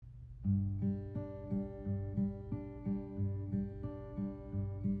Hi,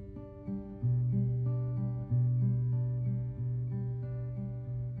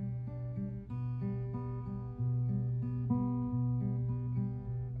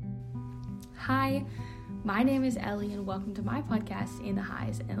 my name is Ellie and welcome to my podcast, In the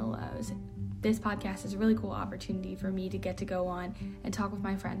Highs and the Lows. This podcast is a really cool opportunity for me to get to go on and talk with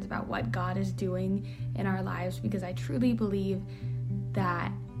my friends about what God is doing in our lives, because I truly believe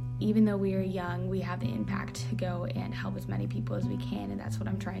that even though we are young, we have the impact to go and help as many people as we can, and that's what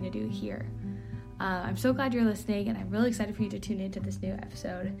I'm trying to do here. I'm so glad you're listening, and I'm really excited for you to tune into this new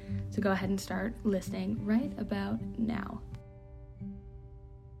episode. So go ahead and start listening right about now.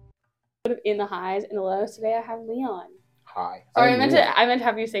 In the Highs and the Lows, today I have Leon. Hi. Sorry, I meant to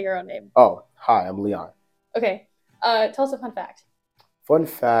have you say your own name. Oh, hi, I'm Leon. Okay. Tell us a fun fact. Fun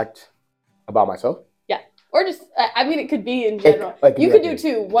fact about myself? Yeah. Or just, it could be in general. You could do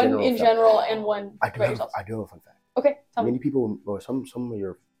two. One in general and one I about yourself. I do have a fun fact. Okay, tell me. Many people, or some of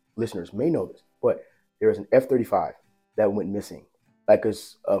your listeners may know this, but there was an F-35 that went missing. Like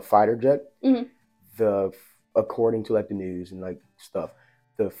a fighter jet. Mm-hmm. According to like the news and like stuff,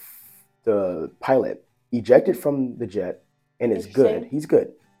 the pilot ejected from the jet and is good. He's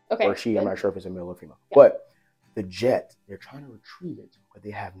good. Okay. Or she, good. I'm not sure if it's a male or female. Yeah. But the jet, they're trying to retrieve it, but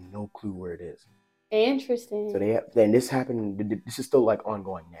they have no clue where it is. Interesting. So this happened, this is still like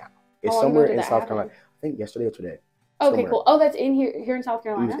ongoing now. It's somewhere in South Carolina. I think yesterday or today. Okay, somewhere. Cool. Oh, that's in here in South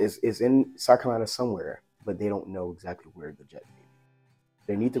Carolina? It's in South Carolina somewhere, but they don't know exactly where the jet may be.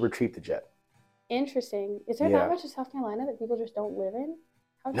 They need to retrieve the jet. Interesting. Is there that much of South Carolina that people just don't live in?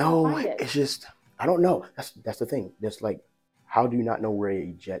 No, it's just, I don't know. That's the thing. That's like, how do you not know where a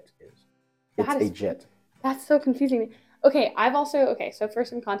jet is? It's a jet. That's so confusing. Okay, so for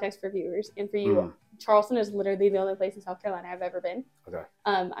some context for viewers and for you, Charleston is literally the only place in South Carolina I've ever been. Okay.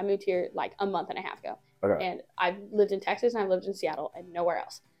 I moved here like a month and a half ago. Okay. And I've lived in Texas and I've lived in Seattle and nowhere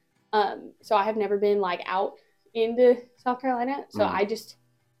else. So I have never been like out into South Carolina. So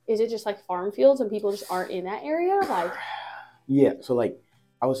is it just like farm fields and people just aren't in that area? Like, yeah. So like,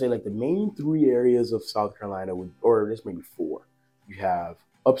 I would say like the main three areas of South Carolina or there's maybe four. You have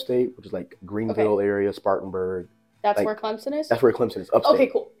upstate, which is like Greenville area, Spartanburg. That's like, where Clemson is? That's where Clemson is, upstate. Okay,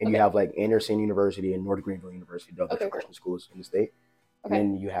 cool. And you have like Anderson University and North Greenville University, the other Christian schools in the state. Okay.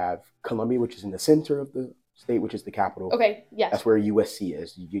 And then you have Columbia, which is in the center of the state, which is the capital. Okay, yes. That's where USC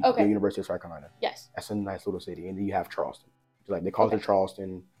is, the University of South Carolina. Yes. That's a nice little city. And then you have Charleston. Like they call it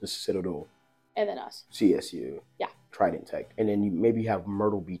Charleston, the Citadel. And then us. CSU. Yeah. Trident Tech. And then you have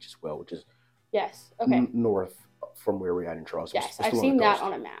Myrtle Beach as well, which is north from where we're at in Charleston. Yes, I've seen that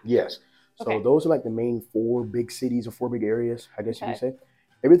on a map. Yes. So those are like the main four big cities or four big areas, I guess you could say.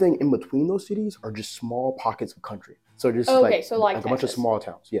 Everything in between those cities are just small pockets of country. So just like a bunch of small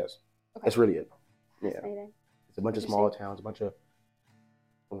towns. Yes. Okay. That's really it. Yeah. It's a bunch of small towns, a bunch of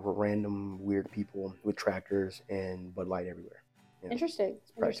random weird people with tractors and Bud Light everywhere. Yeah. Interesting.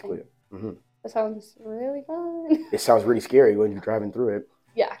 Practically. Mm-hmm. That sounds really fun. It sounds really scary when you're driving through it.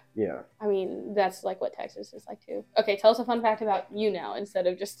 Yeah. Yeah. I mean, that's like what Texas is like too. Okay, tell us a fun fact about you now instead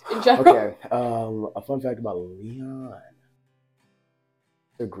of just in general. Okay. A fun fact about Leon.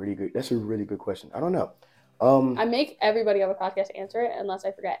 That's a really good question. I don't know. I make everybody on the podcast answer it unless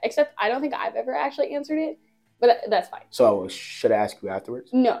I forget. Except I don't think I've ever actually answered it, but that's fine. So should I ask you afterwards?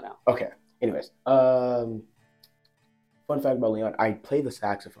 No. Okay. Anyways, fun fact about Leon. I play the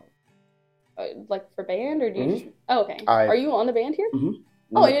saxophone. Like for band, or do you just... Oh, okay. Are you on the band here? Mm-hmm.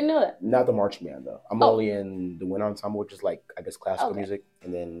 Oh, I didn't know that. Not the marching band, though. I'm only in the wind ensemble, which is like, I guess, classical music,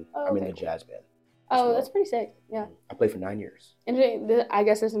 and then I'm in the jazz band. Oh, that's pretty sick. Yeah. I played for 9 years. And I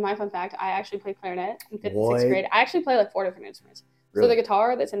guess this is my fun fact. I actually played clarinet in 5th and 6th grade. I actually play like 4 different instruments. Really? So the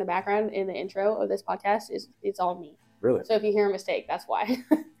guitar that's in the background in the intro of this podcast it's all me. Really? So if you hear a mistake, that's why.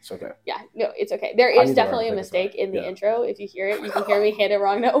 It's okay. Yeah, no, it's okay. There is definitely a mistake in the intro. If you hear it, you can hear me hit a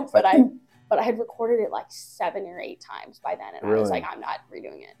wrong note, but I had recorded it like 7 or 8 times by then, and I was like, I'm not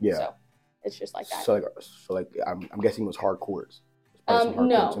redoing it. Yeah. So it's just like that. So I'm guessing it was hard chords.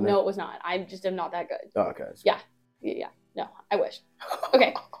 No, it was not. I just am not that good. Oh, okay. Yeah. No, I wish.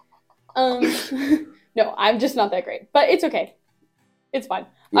 Okay. No, I'm just not that great, but it's okay. It's fine.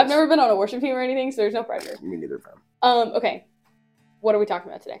 Yes. I've never been on a worship team or anything, so there's no pressure. Me neither, fam. Okay. What are we talking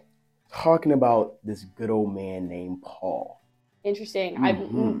about today? Talking about this good old man named Paul. Interesting.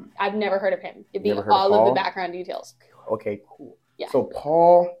 Mm-hmm. I've never heard of him. Give me all of the background details. Okay, cool. Yeah. So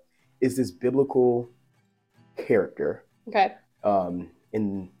Paul is this biblical character. Okay.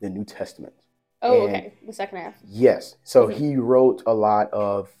 In the New Testament. Oh, okay. The second half. Yes. So he wrote a lot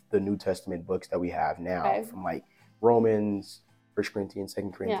of the New Testament books that we have now, from like Romans, First Corinthians,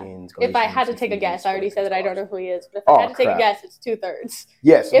 Second Corinthians. If I had to take a guess, I already said that I don't know who he is. But if I had to take a guess, it's 2/3.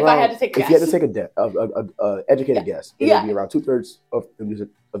 Yes. If I had to take a guess. If you had to take a educated guess, it would be around 2/3 of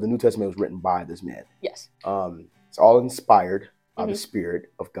the New Testament was written by this man. Yes. It's all inspired by the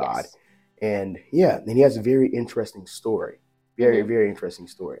Spirit of God. Yes. And he has a very interesting story. Very interesting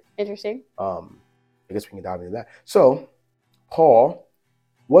story. Interesting. I guess we can dive into that. So, Paul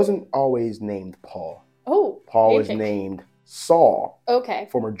wasn't always named Paul. Oh. Paul was named Saul. Okay.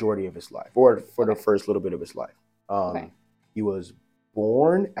 For majority of his life, or for the first little bit of his life. He was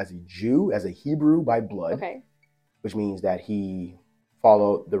born as a Jew, as a Hebrew by blood. Okay. Which means that he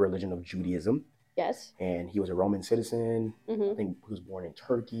followed the religion of Judaism. Yes. And he was a Roman citizen. I think he was born in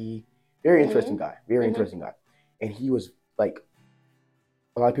Turkey. Very interesting guy. Very interesting guy. And he was like,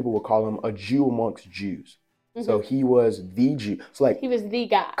 a lot of people would call him a Jew amongst Jews. So he was the Jew. So like, he was the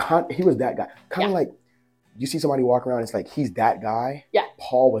guy. He was that guy. Kind of like, you see somebody walk around, it's like, he's that guy. Yeah.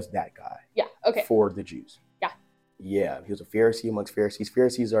 Paul was that guy. Yeah. Okay. For the Jews. Yeah. Yeah. He was a Pharisee amongst Pharisees.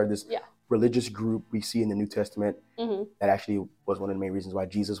 Pharisees are this religious group we see in the New Testament. That actually was one of the main reasons why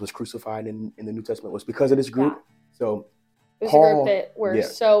Jesus was crucified in the New Testament, was because of this group. Yeah. So it was a group that were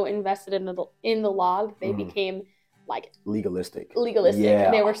so invested in the law that they became like legalistic. Yeah.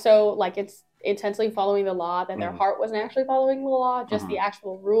 And they were so like intensely following the law that their heart wasn't actually following the law, just the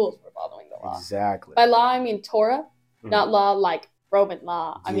actual rules were following the law. Exactly. By law, I mean Torah, not law like Roman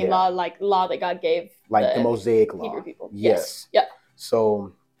law. I mean law like law that God gave, like the Mosaic law. Hebrew people. Yes. Yep.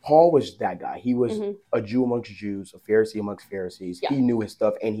 So Paul was that guy. He was a Jew amongst Jews, a Pharisee amongst Pharisees. Yeah. He knew his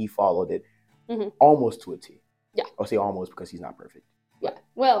stuff and he followed it almost to a T. Yeah. I'll say almost because he's not perfect. Yeah.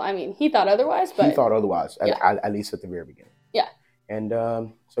 Well, I mean, he thought otherwise, but he thought otherwise, at least at the very beginning. Yeah. And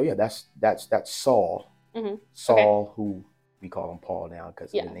so that's Saul. Saul, who we call him Paul now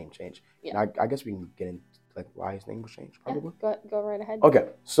because of the name change. Yeah. And I guess we can get into like why his name was changed, probably. Yeah. Go right ahead. Okay,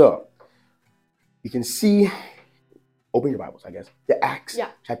 so you can see. Open your Bibles, I guess. The Acts,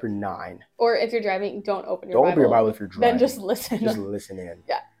 chapter 9. Or if you're driving, don't open your Bible. Don't open your Bible if you're driving. Then just listen. Just listen in.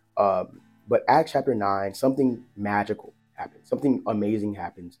 Yeah. But Acts chapter 9, something magical happens. Something amazing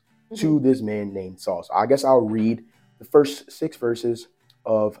happens to this man named Saul. So I guess I'll read the first 6 verses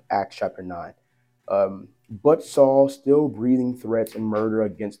of Acts chapter 9. But Saul, still breathing threats and murder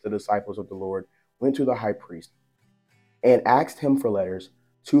against the disciples of the Lord, went to the high priest and asked him for letters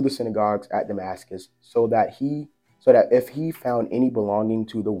to the synagogues at Damascus, so that if he found any belonging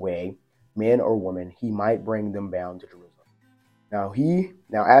to the way, man or woman, he might bring them bound to Jerusalem.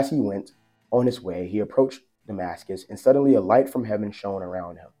 Now as he went on his way, he approached Damascus, and suddenly a light from heaven shone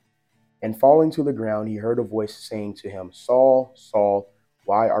around him. And falling to the ground, he heard a voice saying to him, Saul, Saul,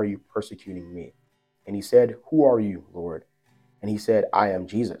 why are you persecuting me? And he said, Who are you, Lord? And he said, I am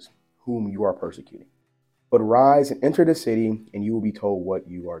Jesus, whom you are persecuting. But rise and enter the city, and you will be told what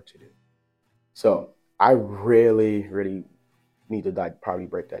you are to do. So I really, really need to probably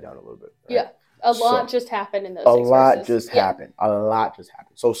break that down a little bit. Right? Yeah, a lot just happened in those 6 verses. A lot just happened.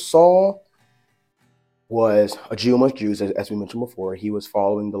 So Saul was a Jew amongst Jews, as we mentioned before. He was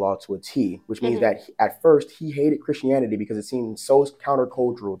following the law to a T, which means that at first he hated Christianity because it seemed so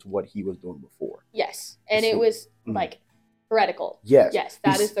countercultural to what he was doing before. Yes, and it was like heretical. Yes,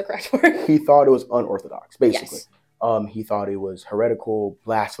 that is the correct word. He thought it was unorthodox, basically. Yes. He thought it was heretical,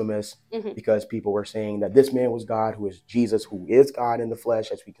 blasphemous, because people were saying that this man was God, who is Jesus, who is God in the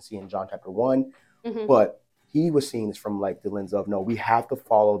flesh, as we can see in John chapter 1. But he was seeing this from like the lens of, no, we have to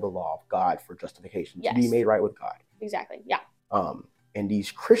follow the law of God for justification, to be made right with God. Exactly, yeah. And these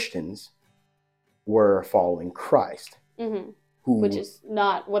Christians were following Christ. Which is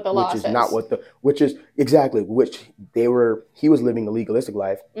not what the law says. He was living a legalistic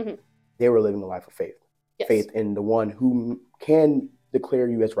life. They were living a life of faith. Yes. Faith in the one who can declare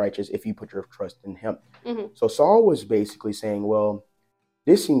you as righteous if you put your trust in him. So Saul was basically saying, well,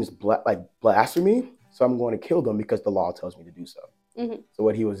 this seems like blasphemy, so I'm going to kill them because the law tells me to do so. So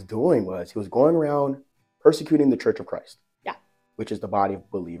what he was doing was he was going around persecuting the church of Christ, which is the body of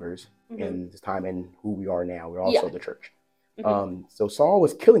believers in this time and who we are now. We're also the church. So Saul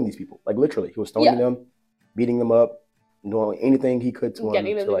was killing these people, like literally. He was stoning them, beating them up, doing anything he could to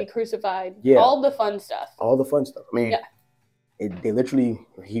getting them to be crucified. Yeah. All the fun stuff. I mean,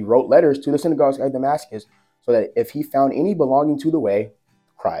 he wrote letters to the synagogues at Damascus so that if he found any belonging to the way,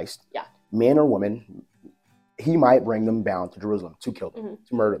 Christ, man or woman, he might bring them bound to Jerusalem to kill them,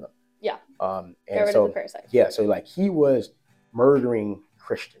 to murder them. Yeah. And get rid of the parasites. Yeah. So like he was murdering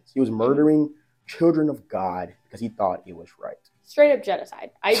Christians. He was murdering children of God because he thought it was right. Straight up genocide.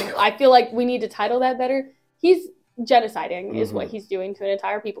 I feel like we need to title that better. He's genociding is what he's doing to an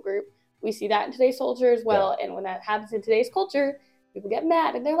entire people group we see that in today's culture as well. Yeah. And when that happens in today's culture, people get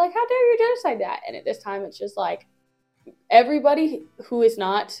mad and they're like, how dare you genocide that? And at this time, it's just like everybody who is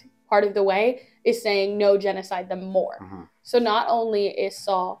not part of the way is saying no, genocide them more. Mm-hmm. So not only is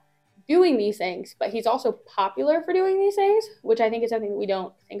Saul doing these things, but he's also popular for doing these things, which I think is something that we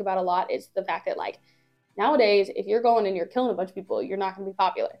don't think about a lot, is the fact that like nowadays, if you're going and you're killing a bunch of people, you're not going to be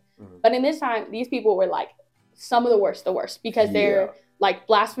popular. Mm-hmm. But in this time, these people were like some of the worst, because they're like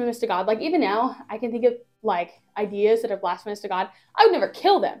blasphemous to God. Like even now, I can think of like ideas that are blasphemous to God. I would never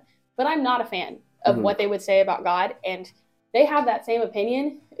kill them, but I'm not a fan of what they would say about God. And they have that same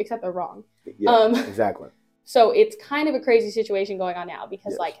opinion, except they're wrong. Yeah, exactly. So it's kind of a crazy situation going on now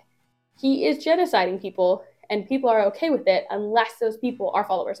because like he is genociding people and people are okay with it unless those people are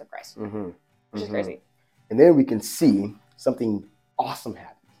followers of Christ, which is crazy. And then we can see something awesome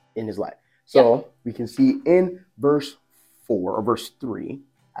happen in his life. So we can see in verse 4 or verse 3,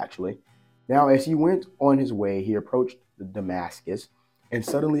 actually. Now, as he went on his way, he approached Damascus, and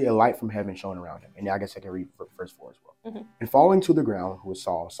suddenly a light from heaven shone around him. And I guess I can read verse 4 as well. Mm-hmm. And falling to the ground, who was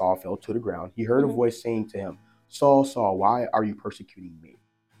Saul, Saul fell to the ground. He heard a voice saying to him, Saul, Saul, why are you persecuting me?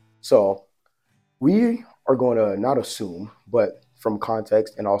 So we are going to not assume, but from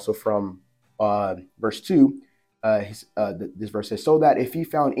context and also from verse 2, this verse says, so that if he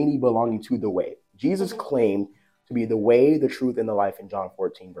found any belonging to the way. Jesus claimed to be the way, the truth, and the life in John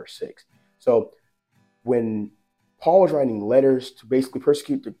 14, verse 6. So when Paul was writing letters to basically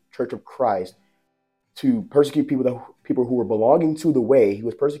persecute the Church of Christ, to persecute people who were belonging to the way, he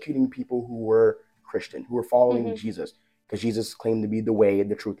was persecuting people who were Christian, who were following Jesus, because Jesus claimed to be the way,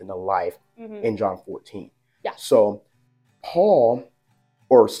 the truth, and the life in John 14. Yeah. So Paul,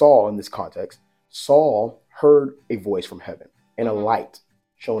 or Saul in this context, Saul heard a voice from heaven and a light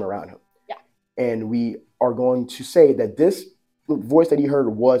shone around him. Yeah. And we are going to say that this voice that he heard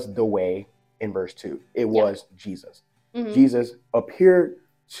was the way in verse 2. It was Jesus. Jesus appeared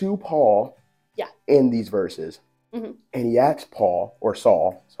to Paul in these verses. And he asked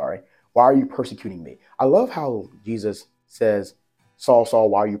Saul, why are you persecuting me? I love how Jesus says, Saul, Saul,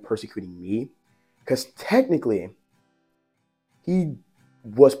 why are you persecuting me? Because technically, he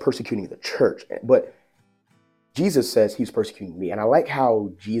was persecuting the church, but Jesus says he's persecuting me. And I like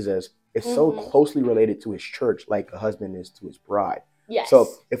how Jesus is so closely related to his church, like a husband is to his bride. Yes. So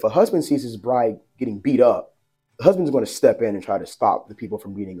if a husband sees his bride getting beat up, the husband's going to step in and try to stop the people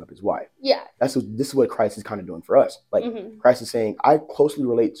from beating up his wife. Yeah. This is what Christ is kind of doing for us. Like Christ is saying, I closely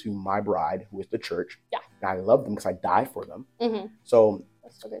relate to my bride, who is the church. Yeah. And I love them because I die for them. So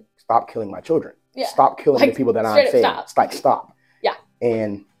that's so good. Stop killing my children. Yeah. Stop killing the people that I'm saving. Stop. Yeah.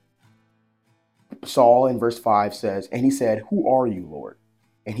 And Saul in verse 5 says, and he said, who are you, Lord?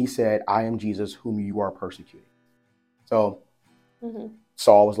 And he said, I am Jesus whom you are persecuting. So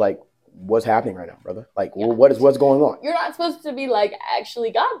Saul was like, what's happening right now, brother? Like, what's going on? You're not supposed to be like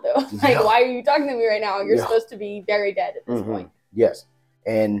actually God, though. Like, why are you talking to me right now? You're supposed to be very dead at this point. Yes.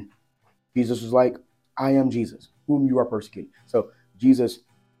 And Jesus was like, I am Jesus whom you are persecuting. So Jesus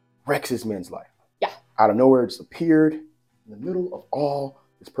wrecks this man's life. Yeah. Out of nowhere, just appeared in the middle of all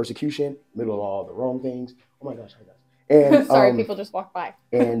this persecution, middle of all the wrong things. Oh my gosh, and sorry, people just walked by.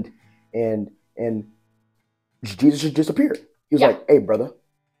 and Jesus just disappeared. He was like, hey, brother,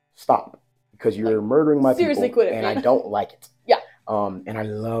 stop, because you're murdering my people, and I don't like it. Yeah. And I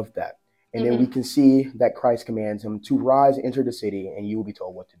love that. And then we can see that Christ commands him to rise, enter the city, and you will be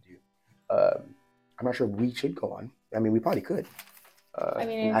told what to do. I'm not sure if we should go on. I mean, we probably could.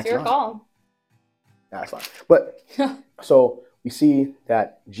 It's your call. That's fine. But so we see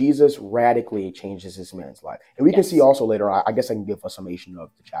that Jesus radically changes this man's life. And we can see also later on, I guess I can give a summation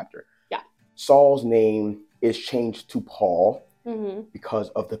of the chapter. Yeah. Saul's name is changed to Paul because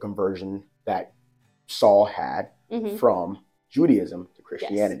of the conversion that Saul had from Judaism to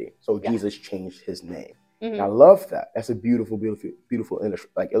Christianity. Yes. So Jesus changed his name. And I love that. That's a beautiful, beautiful, beautiful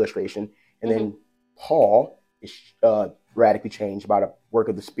illustration. And then Paul is radically changed by the work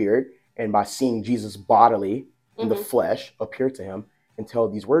of the Spirit and by seeing Jesus bodily in the flesh appear to him and tell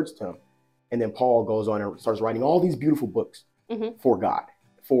these words to him. And then Paul goes on and starts writing all these beautiful books for God,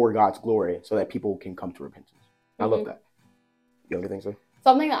 for God's glory, so that people can come to repentance. I love that. You have anything to say?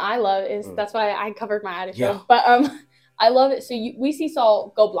 Something that I love is, that's why I covered my attitude, but I love it. So we see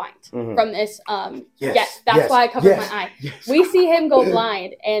Saul go blind from this. That's why I covered my eye. Yes. We see him go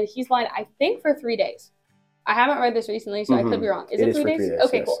blind, and he's blind, I think, for 3 days. I haven't read this recently, so I could be wrong. Is it 3 days?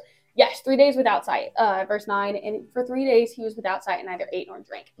 Okay, cool. Yes, 3 days without sight, verse 9. And for 3 days, he was without sight and neither ate nor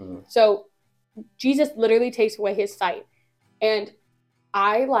drank. So Jesus literally takes away his sight. And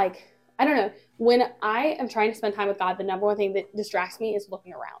I I don't know. When I am trying to spend time with God, the number one thing that distracts me is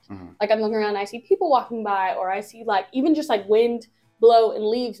looking around. Mm-hmm. Like I'm looking around and I see people walking by, or I see like even just like wind blow and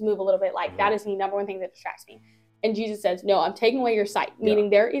leaves move a little bit. Like that is the number one thing that distracts me. And Jesus says, no, I'm taking away your sight, meaning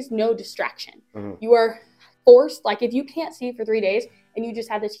there is no distraction. You are forced, like if you can't see for 3 days and you just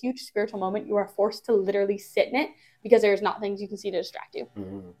had this huge spiritual moment, you are forced to literally sit in it because there's not things you can see to distract you.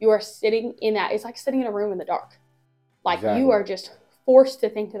 You are sitting in that. It's like sitting in a room in the dark. Like you are just forced to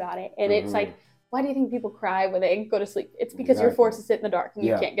think about it. And it's like, why do you think people cry when they go to sleep? It's because you're forced to sit in the dark and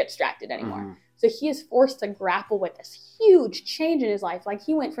you can't get distracted anymore. So he is forced to grapple with this huge change in his life. Like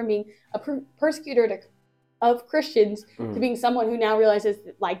he went from being a persecutor of Christians to being someone who now realizes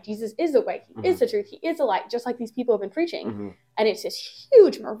that like Jesus is the way, he is the truth, he is the light, just like these people have been preaching. And it's this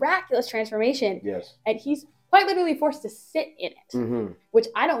huge, miraculous transformation. Yes. And he's quite literally forced to sit in it, which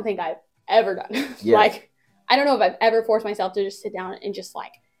I don't think I've ever done. Like, I don't know if I've ever forced myself to just sit down and just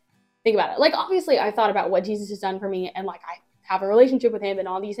like think about it. Like, obviously I thought about what Jesus has done for me and like I have a relationship with him and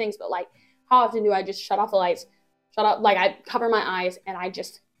all these things, but like how often do I just shut off the lights, like I cover my eyes and I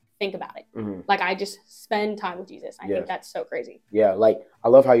just think about it. Like I just spend time with Jesus. I think that's so crazy. Yeah, like I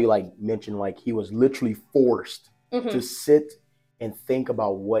love how you like mentioned like he was literally forced to sit and think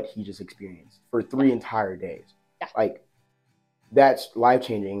about what he just experienced for 3 entire days. Like that's life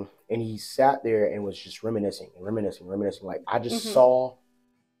changing. And he sat there and was just reminiscing. Like I just saw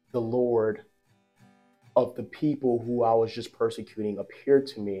the Lord of the people who I was just persecuting appear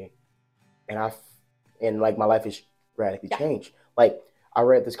to me, and like my life is radically changed. Like I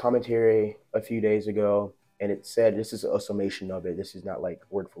read this commentary a few days ago, and it said, this is a summation of it. This is not like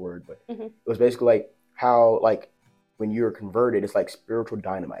word for word, but it was basically like how like when you're converted, it's like spiritual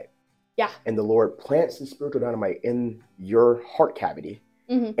dynamite. Yeah. And the Lord plants the spiritual dynamite in your heart cavity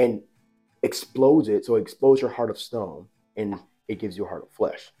and explodes it. So it explodes your heart of stone and it gives you a heart of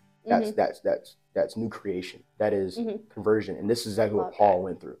flesh. That's new creation. That is conversion. And this is exactly what Paul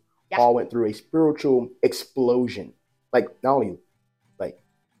went through. Paul went through a spiritual explosion. Like not only like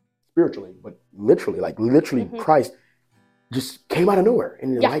spiritually, but literally Christ just came out of nowhere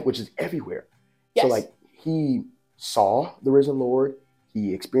in the light, which is everywhere. So like he saw the risen Lord,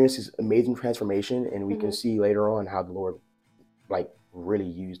 he experienced his amazing transformation, and we can see later on how the Lord like really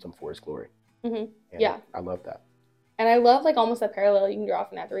used him for his glory. I love that. And I love like almost a parallel you can draw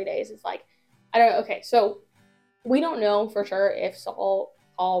from that 3 days. It's like, I don't know. Okay, so we don't know for sure if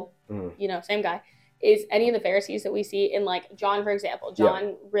Paul, you know, same guy, is any of the Pharisees that we see in like John, for example.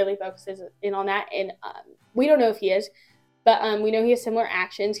 John really focuses in on that. And we don't know if he is, but we know he has similar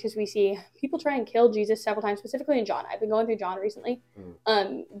actions because we see people try and kill Jesus several times, specifically in John. I've been going through John recently.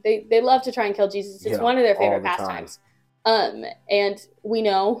 They love to try and kill Jesus. It's one of their favorite pastimes. And we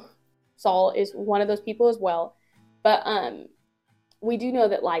know Saul is one of those people as well. But we do know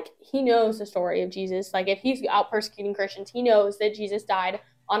that like he knows the story of Jesus. Like if he's out persecuting Christians, he knows that Jesus died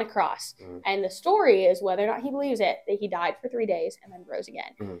on a cross. And the story is, whether or not he believes it, that he died for 3 days and then rose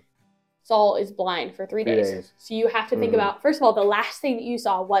again. Saul is blind for 3 days. So you have to think about, first of all, the last thing that you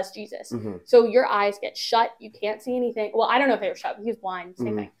saw was Jesus. So your eyes get shut. You can't see anything. Well, I don't know if they were shut, but he was blind.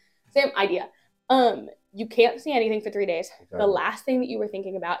 Same thing. Same idea. You can't see anything for 3 days. Exactly. The last thing that you were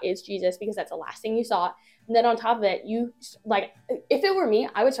thinking about is Jesus, because that's the last thing you saw. And then on top of it, you like, if it were me,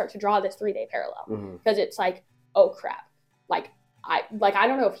 I would start to draw this 3 day parallel, because it's like, oh crap. I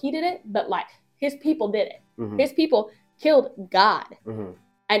don't know if he did it, but like his people did it. His people killed God.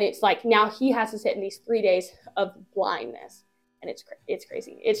 And it's like, now he has to sit in these 3 days of blindness. And it's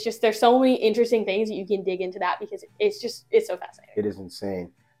crazy. It's just, there's so many interesting things that you can dig into that, because it's so fascinating. It is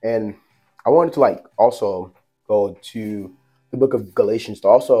insane. And I wanted to like also go to the book of Galatians.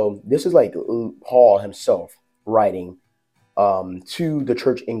 Also, this is like Paul himself writing to the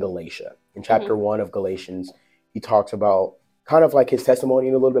church in Galatia. In chapter 1 of Galatians, he talks about kind of like his testimony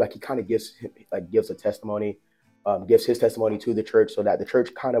in a little bit. Like he kind of gives a testimony, gives his testimony to the church, so that the church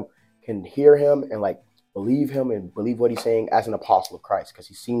kind of can hear him and like believe him and believe what he's saying as an apostle of Christ, because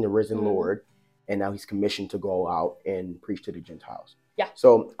he's seen the risen Lord, and now he's commissioned to go out and preach to the Gentiles. Yeah.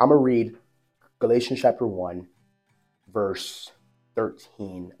 So I'm gonna read Galatians chapter 1, verse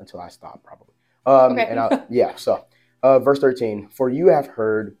 13 until I stop, probably. Okay. And verse 13. For you have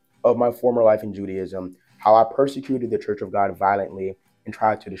heard of my former life in Judaism, how I persecuted the church of God violently and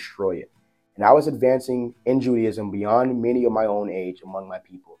tried to destroy it. And I was advancing in Judaism beyond many of my own age among my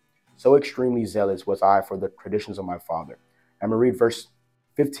people. So extremely zealous was I for the traditions of my father. I'm going to read verse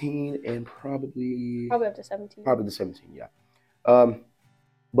 15 and probably up to 17. Probably the 17, yeah.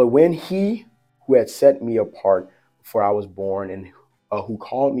 But when he who had set me apart before I was born and who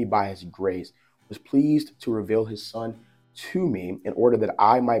called me by his grace was pleased to reveal his son to me in order that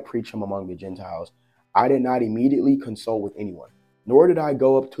I might preach him among the Gentiles, I did not immediately consult with anyone, nor did I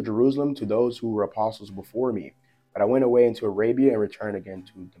go up to Jerusalem to those who were apostles before me, but I went away into Arabia and returned again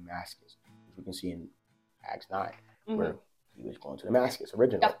to Damascus, as we can see in Acts 9, where he was going to Damascus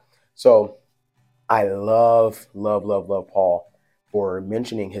originally. Yeah. So I love Paul for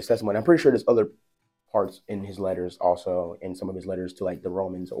mentioning his testimony. I'm pretty sure there's other parts in his letters also, in some of his letters to like the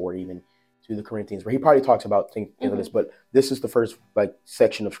Romans or even to the Corinthians, where he probably talks about things like this, but this is the first like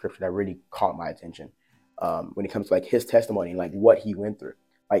section of scripture that really caught my attention when it comes to like his testimony and like what he went through.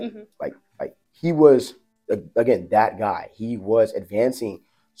 Like he was again that guy. He was advancing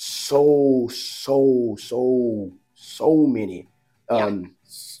so many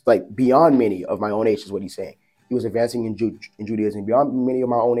like beyond many of my own age is what he's saying. He was advancing in Judaism beyond many of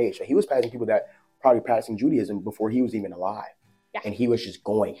my own age. So he was passing people that probably practicing Judaism before he was even alive. Yeah. And he was just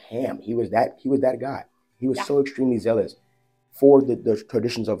going ham. He was that guy. He was so extremely zealous for the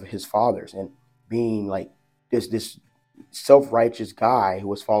traditions of his fathers and being like this self-righteous guy who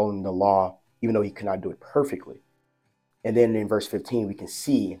was following the law, even though he could not do it perfectly. And then in verse 15, we can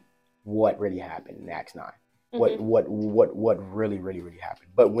see what really happened in Acts 9. What really happened.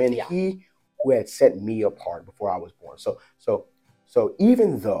 But when he who had set me apart before I was born. So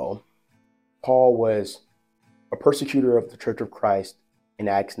even though Paul was a persecutor of the Church of Christ in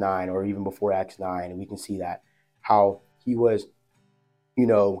Acts 9, or even before Acts 9, and we can see that how he was,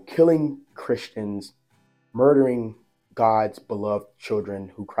 killing Christians, murdering God's beloved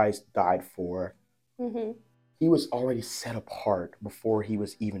children who Christ died for. He was already set apart before he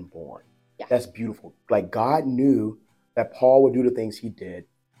was even born. Yeah. That's beautiful. Like God knew that Paul would do the things he did,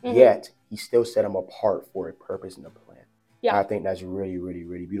 yet he still set him apart for a purpose and a plan. Yeah. And I think that's really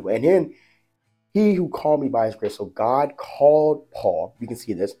beautiful. And then he who called me by his grace. So God called Paul. You can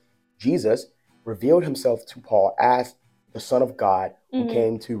see this. Jesus revealed himself to Paul as the Son of God who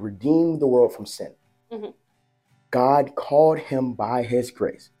came to redeem the world from sin. God called him by his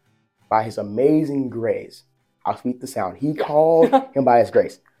grace, by his amazing grace. How sweet the sound. He called him by his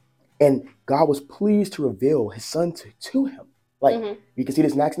grace. And God was pleased to reveal his son to him. Like you can see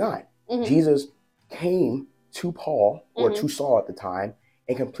this in Acts 9. Jesus came to Paul, or to Saul at the time,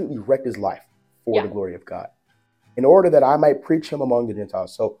 and completely wrecked his life for the glory of God, in order that I might preach him among the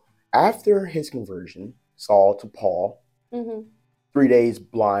Gentiles. So after his conversion, Saul to Paul, 3 days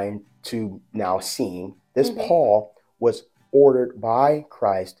blind to now seeing, this Paul was ordered by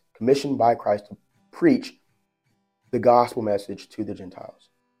Christ, commissioned by Christ to preach the gospel message to the Gentiles.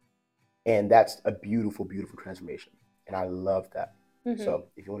 And that's a beautiful transformation. And I love that. So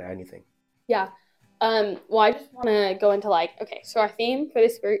if you want to add anything. Yeah. Well, I just want to go into so our theme for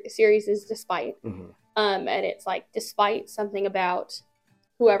this series is despite. And it's like, despite something about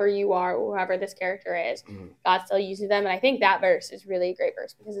whoever you are, or whoever this character is, God still uses them. And I think that verse is really a great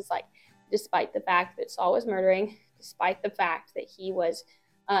verse, because it's like, despite the fact that Saul was murdering, despite the fact that he was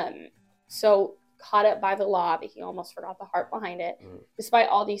so caught up by the law that he almost forgot the heart behind it, despite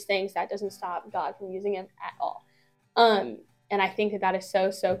all these things, that doesn't stop God from using him at all. And I think that is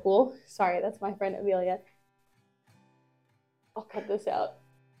so cool. Sorry, that's my friend Amelia. I'll cut this out.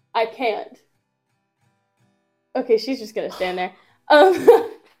 I can't. Okay, she's just gonna stand there. I'll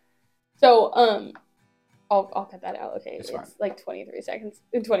cut that out. Okay, it's like 23 seconds,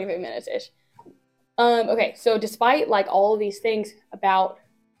 23 minutes ish. Okay, so despite like all of these things about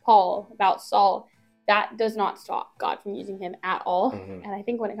Paul, about Saul, that does not stop God from using him at all. And I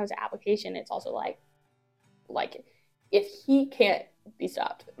think when it comes to application, it's also like if he can't be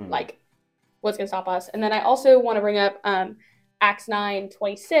stopped, like what's going to stop us? And then I also want to bring up Acts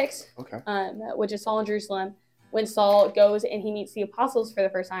 9:26, which is Saul in Jerusalem, when Saul goes and he meets the apostles for the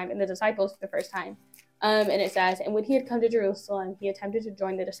first time and the disciples for the first time. And it says, and when he had come to Jerusalem, he attempted to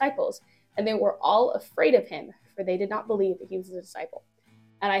join the disciples, and they were all afraid of him, for they did not believe that he was a disciple.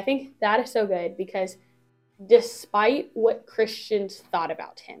 And I think that is so good, because despite what Christians thought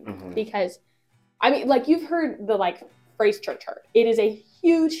about him, because I mean, like, you've heard the phrase church hurt. It is a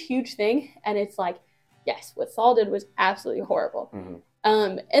huge thing, and it's like, yes, what Saul did was absolutely horrible.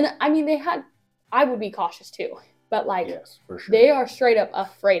 And I mean, I would be cautious too, but yes, for sure. They are straight up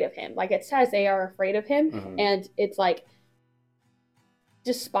afraid of him. Like it says, they are afraid of him, and it's like,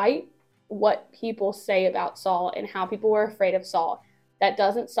 despite what people say about Saul and how people were afraid of Saul, that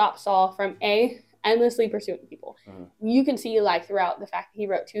doesn't stop Saul from endlessly pursuing people. You can see throughout the fact that he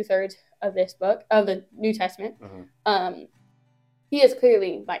wrote 2/3 of this book of the New Testament. He is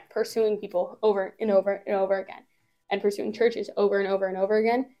clearly pursuing people over and over and over again, and pursuing churches over and over and over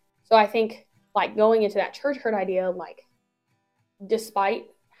again. So I think going into that church hurt idea,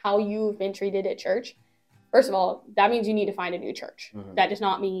 despite how you've been treated at church, First of all, that means you need to find a new church. Mm-hmm. That does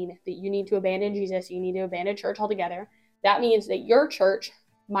not mean that you need to abandon Jesus. You need to abandon church altogether. That means that your church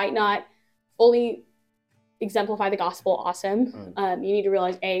might not fully exemplify the gospel. Awesome. Mm-hmm. You need to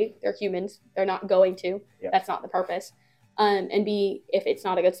realize, A, they're humans. They're not going to. Yeah. That's not the purpose. And B, if it's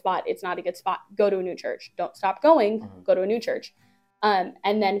not a good spot, it's not a good spot. Go to a new church. Don't stop going. Mm-hmm. Go to a new church. And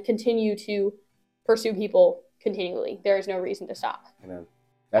then continue to pursue people continually. There is no reason to stop. Amen.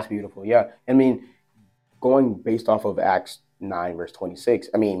 That's beautiful. Yeah. I mean, going based off of Acts 9, verse 26,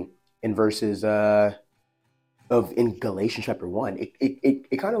 I mean, in verses in Galatians chapter 1,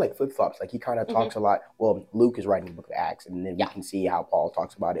 it kind of like flip-flops. Like he kind of talks a lot. Well, Luke is writing the book of Acts, and then we can see how Paul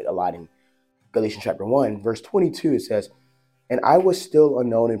talks about it a lot in Galatians chapter 1. Verse 22, it says, "And I was still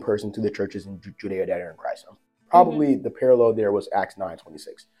unknown in person to the churches in Judea that are in Christ." Probably the parallel there was Acts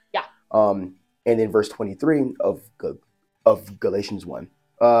 9:26. Yeah. And then verse 23 of Galatians 1,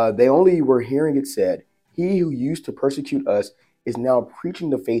 they only were hearing it said, "He who used to persecute us is now preaching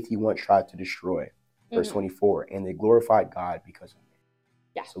the faith he once tried to destroy." Verse 24, and they glorified God because of it.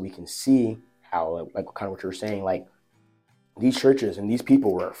 Yeah. So we can see how, like kind of what you're saying, like these churches and these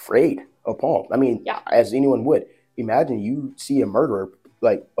people were afraid of Paul. I mean, as anyone would. Imagine you see a murderer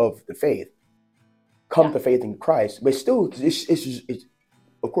like of the faith come to faith in Christ, but still, it's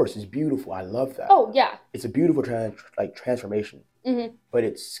of course, it's beautiful. I love that. Oh, yeah. It's a beautiful transformation. Mm-hmm. But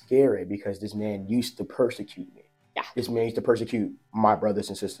it's scary because this man used to persecute me. Yeah. This man used to persecute my brothers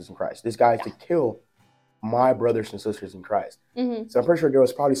and sisters in Christ. This guy used to kill my brothers and sisters in Christ. Mm-hmm. So I'm pretty sure there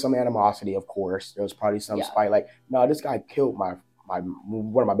was probably some animosity, of course. There was probably some spite, like, no, this guy killed my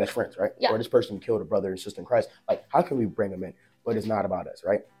one of my best friends, right? Yeah. Or this person killed a brother and sister in Christ. Like, how can we bring him in? But it's not about us,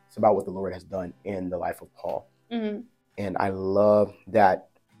 right? It's about what the Lord has done in the life of Paul. Mm-hmm. And I love that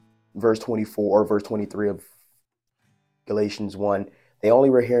verse 24 or verse 23 of Galatians 1, they only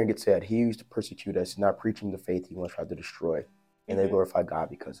were hearing it said, "He used to persecute us, not preaching the faith he once tried to destroy." And they glorified God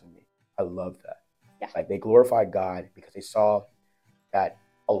because of me. I love that. Yeah. Like they glorified God because they saw that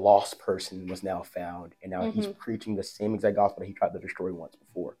a lost person was now found. And now he's preaching the same exact gospel that he tried to destroy once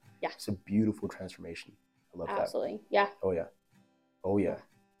before. Yeah. It's a beautiful transformation. I love that. Absolutely. Yeah. Oh, yeah. Oh, yeah.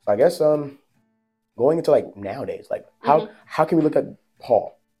 So I guess going into like nowadays, like how can we look at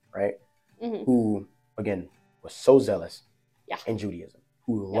Paul, right? Who, again, was so zealous in Judaism,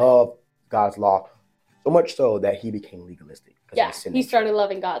 who loved God's law so much so that he became legalistic. Yeah, he started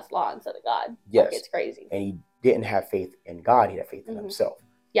loving God's law instead of God. Yes. Like, it's crazy. And he didn't have faith in God, he had faith in himself.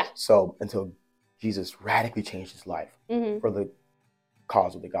 Yeah. So until Jesus radically changed his life for the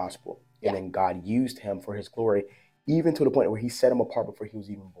cause of the gospel. And then God used him for his glory, even to the point where he set him apart before he was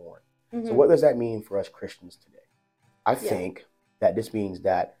even born. So what does that mean for us Christians today? I think that this means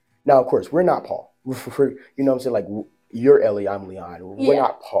that, now, of course, we're not Paul. You know what I'm saying? Like, you're Ellie, I'm Leon. We're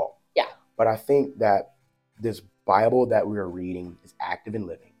not Paul. Yeah. But I think that this Bible that we are reading is active and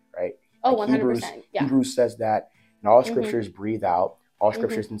living, right? Oh, like 100%. Hebrews says that, and all scripture is breathed out. All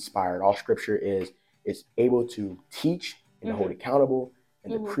scripture is inspired. All scripture is able to teach and to hold accountable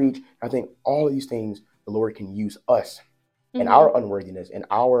and to preach. I think all of these things, the Lord can use us and our unworthiness and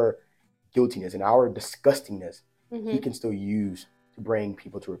our guiltiness and our disgustingness. He can still use to bring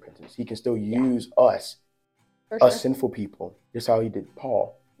people to repentance. He can still use us, us sinful people, just how he did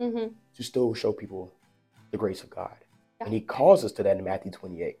Paul, to still show people the grace of God. And he calls us to that in Matthew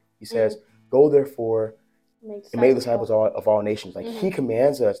 28. He says, "Go therefore and make disciples of all nations." Like he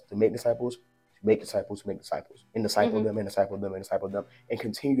commands us to make disciples, and disciple them, and disciple them, and disciple them, and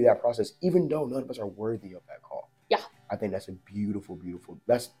continue that process, even though none of us are worthy of that call. Yeah. I think that's a beautiful,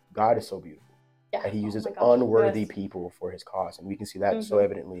 God is so beautiful. Yeah. That he uses unworthy people for his cause. And we can see that so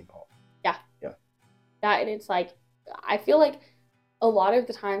evidently in Paul. Yeah. Yeah. That, and it's like, I feel like a lot of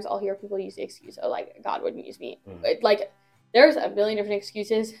the times I'll hear people use the excuse, oh, like, God wouldn't use me. Like, there's a million different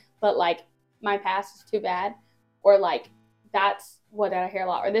excuses, but, like, my past is too bad. Or, like, that's what I hear a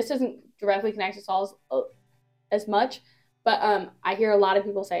lot. Or this doesn't directly connect to Saul as much, but I hear a lot of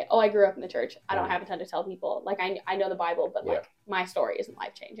people say, oh, I grew up in the church. I don't have a ton to tell people. Like, I know the Bible, but, like, my story isn't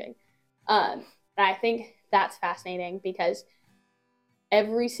life-changing. And I think that's fascinating because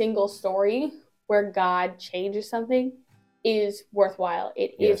every single story where God changes something is worthwhile.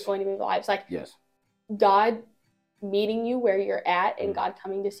 It is going to move lives. Like God meeting you where you're at and God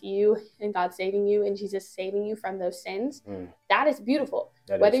coming to see you and God saving you and Jesus saving you from those sins. That is beautiful.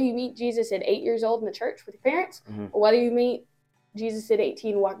 Whether you meet Jesus at 8 years old in the church with your parents or whether you meet Jesus at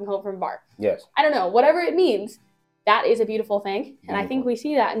 18 walking home from a bar. Yes. I don't know. Whatever it means, that is a beautiful thing. And I think we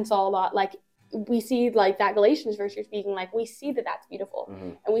see that in Saul a lot. Like, we see, like, that Galatians verse you're speaking, like, we see that that's beautiful.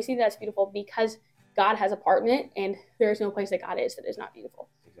 And we see that that's beautiful because God has a part in it, and there is no place that God is that is not beautiful.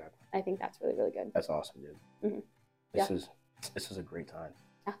 Exactly. I think that's really, really good. That's awesome, dude. Mm-hmm. This is a great time.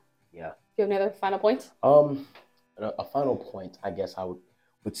 Yeah. Do you have any other final points? A final point, I guess I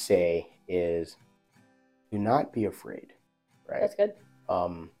would say is, do not be afraid. Right. That's good.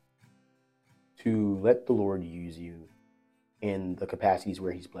 To let the Lord use you in the capacities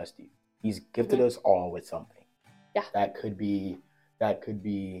where He's blessed you. He's gifted us all with something. Yeah. That could be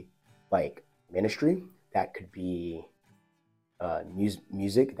like ministry. That could be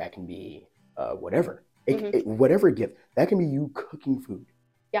music. That can be whatever. Whatever gift. That can be you cooking food.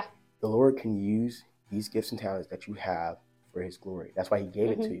 Yeah. The Lord can use these gifts and talents that you have for His glory. That's why He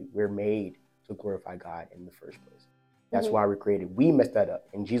gave it to you. We're made to glorify God in the first place. That's why we're created. We messed that up,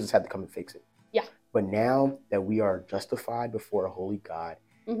 and Jesus had to come and fix it. Yeah. But now that we are justified before a holy God,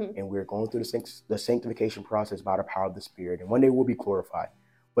 and we're going through the sanctification process by the power of the Spirit, and one day we'll be glorified.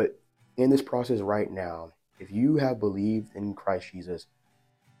 But in this process right now, if you have believed in Christ Jesus,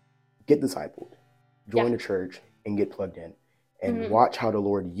 get discipled, join the church, and get plugged in, and watch how the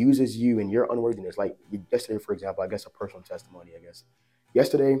Lord uses you in your unworthiness. Like yesterday, for example, I guess a personal testimony,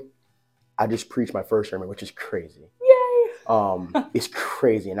 Yesterday, I just preached my first sermon, which is crazy. Yay! It's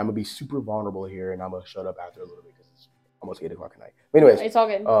crazy, and I'm gonna be super vulnerable here, and I'm gonna shut up after a little bit because it's almost 8 o'clock at night. But anyways, it's all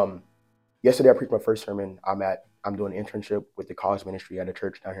good. Yesterday I preached my first sermon. I'm doing an internship with the college ministry at a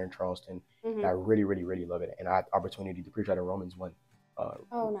church down here in Charleston, and I really, really, really love it. And I had the opportunity to preach out of Romans 1,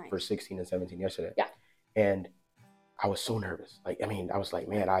 nice. verse 16 and 17 yesterday. Yeah. And I was so nervous. I was like,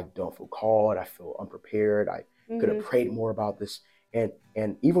 man, I don't feel called. I feel unprepared. I could have prayed more about this. And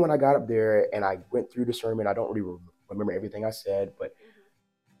even when I got up there and I went through the sermon, I don't really remember everything I said, but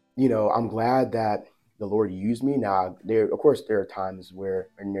I'm glad that the Lord used me. Now, there are times where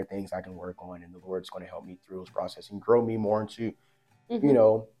there are things I can work on, and the Lord's going to help me through this process and grow me more into,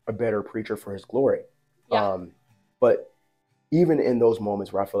 a better preacher for His glory. Yeah. But even in those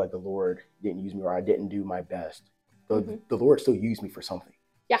moments where I feel like the Lord didn't use me or I didn't do my best, the Lord still used me for something.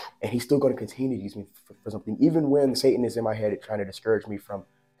 Yeah. And He's still going to continue to use me for something, even when Satan is in my head trying to discourage me from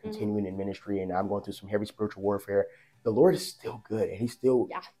continuing in ministry and I'm going through some heavy spiritual warfare. The Lord is still good, and He's still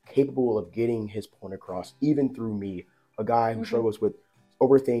capable of getting His point across, even through me, a guy who struggles with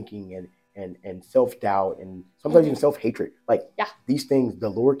overthinking and self-doubt and sometimes even self-hatred. These things the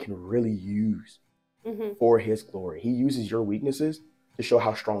Lord can really use for His glory. He uses your weaknesses to show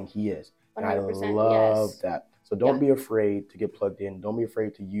how strong He is. And I love that. So don't be afraid to get plugged in. Don't be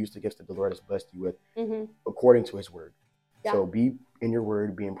afraid to use the gifts that the Lord has blessed you with according to His word. Yeah. So be in your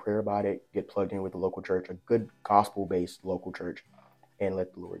word, be in prayer about it, get plugged in with the local church, a good gospel-based local church, and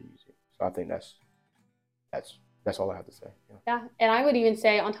let the Lord use you. So I think that's all I have to say. Yeah. And I would even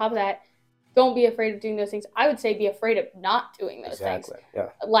say on top of that, don't be afraid of doing those things. I would say be afraid of not doing those things. Yeah.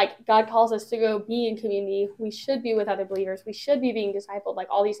 Like God calls us to go be in community. We should be with other believers. We should be being discipled, like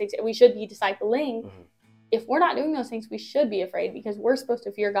all these things. We should be discipling. If we're not doing those things, we should be afraid because we're supposed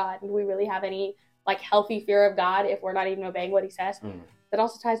to fear God. And do we really have any healthy fear of God if we're not even obeying what He says? That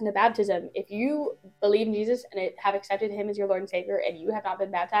also ties into baptism. If you believe in Jesus and have accepted Him as your Lord and Savior and you have not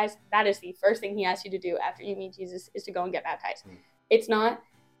been baptized, that is the first thing He asks you to do after you meet Jesus is to go and get baptized. It's not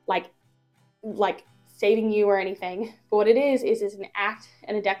like saving you or anything, but what it is an act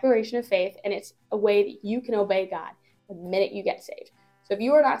and a declaration of faith, and it's a way that you can obey God the minute you get saved. So if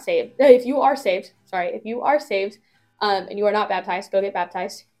you are saved and you are not baptized, go get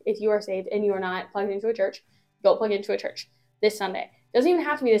baptized. If you are saved and you are not plugged into a church, go plug into a church this Sunday. Doesn't even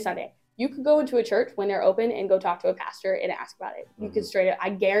have to be this Sunday. You could go into a church when they're open and go talk to a pastor and ask about it. You could straight up, I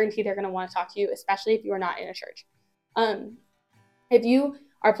guarantee they're going to want to talk to you, especially if you are not in a church. If you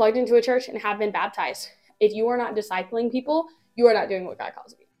are plugged into a church and have been baptized, if you are not discipling people, you are not doing what God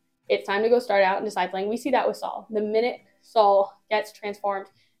calls you. It's time to go start out in discipling. We see that with Saul. The minute Saul gets transformed,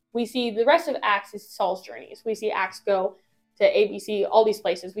 we see the rest of Acts is Saul's journeys. We see Acts go to ABC, all these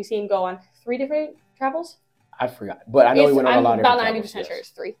places. We see him go on 3 different travels. I forgot, but I know he went on a lot of about different 90% sure it's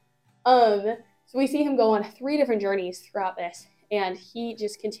 3. So we see him go on 3 different journeys throughout this, and he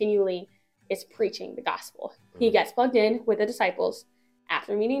just continually is preaching the gospel. He gets plugged in with the disciples.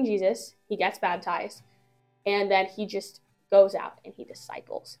 After meeting Jesus, he gets baptized, and then he just goes out and he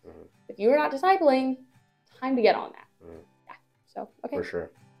disciples. If you are not discipling, time to get on that. Yeah. So, okay. For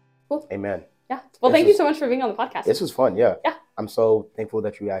sure. Cool. Amen. Yeah. Well, thank you so much for being on the podcast. This was fun. Yeah. Yeah. I'm so thankful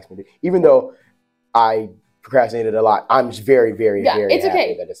that you asked me to, even though I procrastinated a lot. I'm just very, very, very it's happy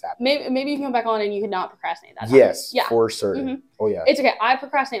okay. that it's happening. Maybe you can come back on and you can not procrastinate that time. Yes, for certain. Oh, yeah. It's okay. I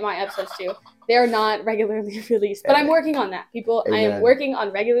procrastinate my episodes too. They're not regularly released, but I'm working on that, people. Amen. I am working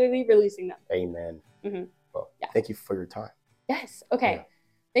on regularly releasing them. Amen. Well, thank you for your time. Yes. Okay. Yeah.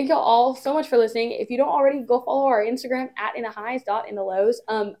 Thank y'all all so much for listening. If you don't already, go follow our Instagram at @inthehighs.inthelows.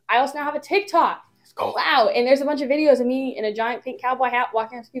 I also now have a TikTok. Let's go. Wow. And there's a bunch of videos of me in a giant pink cowboy hat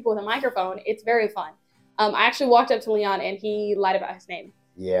walking up to people with a microphone. It's very fun. I actually walked up to Leon and he lied about his name.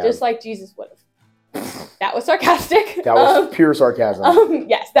 Yeah. Just like Jesus would have. That was sarcastic. That was pure sarcasm.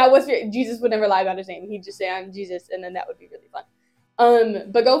 Yes, that was Jesus would never lie about his name. He'd just say I'm Jesus, and then that would be really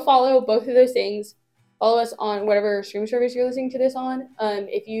fun. But go follow both of those things. Follow us on whatever stream service you're listening to this on.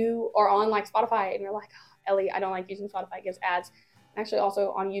 If you are on like Spotify and you're like, oh, Ellie, I don't like using Spotify, it gives ads. I'm actually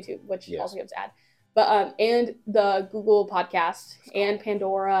also on YouTube, which also gives ads. But and the Google Podcast and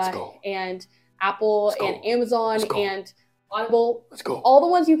Pandora and Apple and Amazon and Audible. Let's go. All the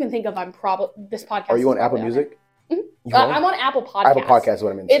ones you can think of. I'm probably this podcast. Are you on Apple Music? Mm-hmm. I'm on Apple Podcasts. Apple Podcasts is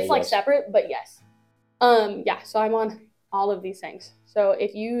what I meant to say. It's like separate, but yes. Yeah. So I'm on all of these things. So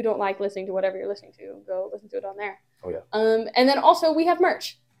if you don't like listening to whatever you're listening to, go listen to it on there. Oh yeah. And then also we have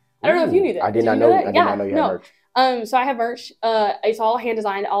merch. I don't know if you knew that. I did not know. I did not know you had merch. So I have merch. It's all hand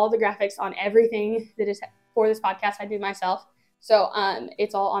designed. All of the graphics on everything that is for this podcast I do myself. So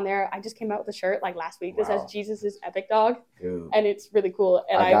it's all on there. I just came out with a shirt like last week that says Jesus is Epic Dog. Dude. And it's really cool.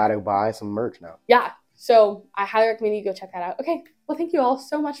 And I gotta buy some merch now. Yeah. So I highly recommend you go check that out. Okay. Well, thank you all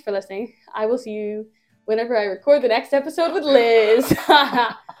so much for listening. I will see you whenever I record the next episode with Liz.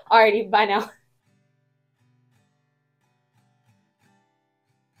 Alrighty. Bye now.